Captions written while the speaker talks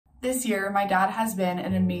This year, my dad has been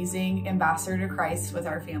an amazing ambassador to Christ with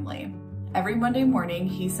our family. Every Monday morning,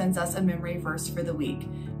 he sends us a memory verse for the week,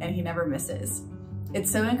 and he never misses.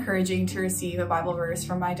 It's so encouraging to receive a Bible verse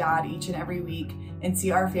from my dad each and every week and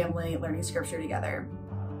see our family learning scripture together.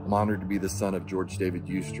 I'm honored to be the son of George David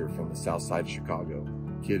Euster from the south side of Chicago,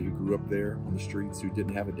 a kid who grew up there on the streets who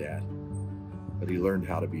didn't have a dad, but he learned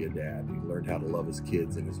how to be a dad. He learned how to love his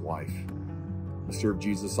kids and his wife. He served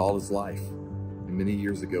Jesus all his life. And many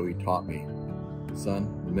years ago, he taught me,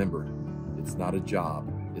 son, remember, it's not a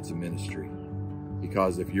job, it's a ministry.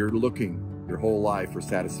 Because if you're looking your whole life for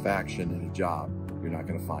satisfaction in a job, you're not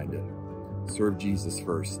going to find it. Serve Jesus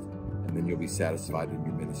first, and then you'll be satisfied in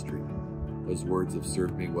your ministry. Those words have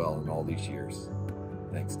served me well in all these years.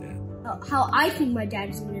 Thanks, Dad. How I think my dad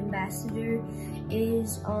is an ambassador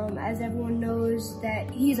is, as everyone knows,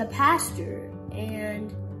 that he's a pastor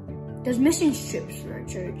and does mission trips for our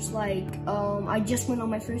church. Like, I just went on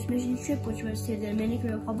my first mission trip, which was to the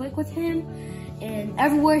Dominican Republic with him. And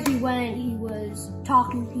everywhere he went, he was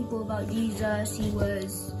talking to people about Jesus. He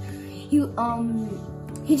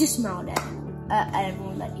just smiled at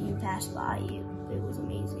everyone that he passed by. It was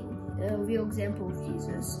amazing. A real example of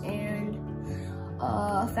Jesus. And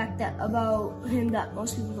a fact that about him that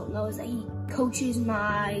most people don't know is that he coaches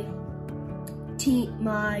my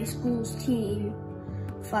school's team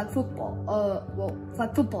flag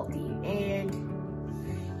football team, and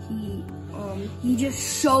he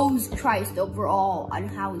just shows Christ overall on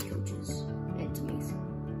how he coaches. It's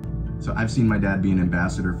amazing. So I've seen my dad be an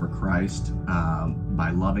ambassador for Christ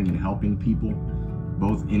by loving and helping people,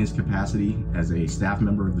 both in his capacity as a staff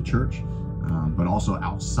member of the church, but also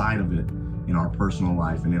outside of it in our personal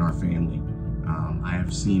life and in our family. I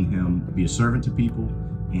have seen him be a servant to people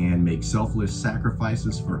and make selfless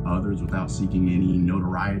sacrifices for others without seeking any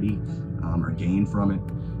notoriety or gain from it.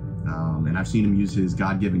 And I've seen him use his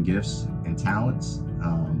God-given gifts and talents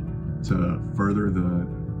to further the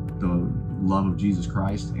love of Jesus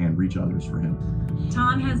Christ and reach others for him.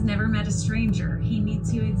 Tom has never met a stranger. He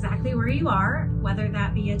meets you exactly where you are, whether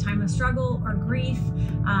that be a time of struggle or grief,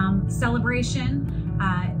 celebration,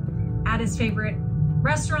 at his favorite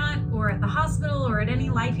restaurant or at the hospital or at any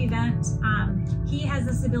life event. He has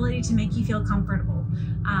this ability to make you feel comfortable.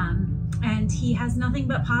 And he has nothing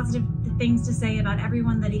but positive things to say about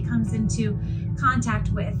everyone that he comes into contact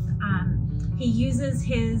with. He uses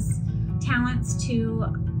his talents to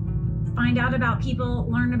find out about people,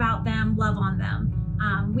 learn about them, love on them.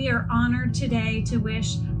 We are honored today to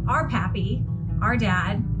wish our pappy, our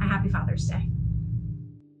dad, a happy Father's Day.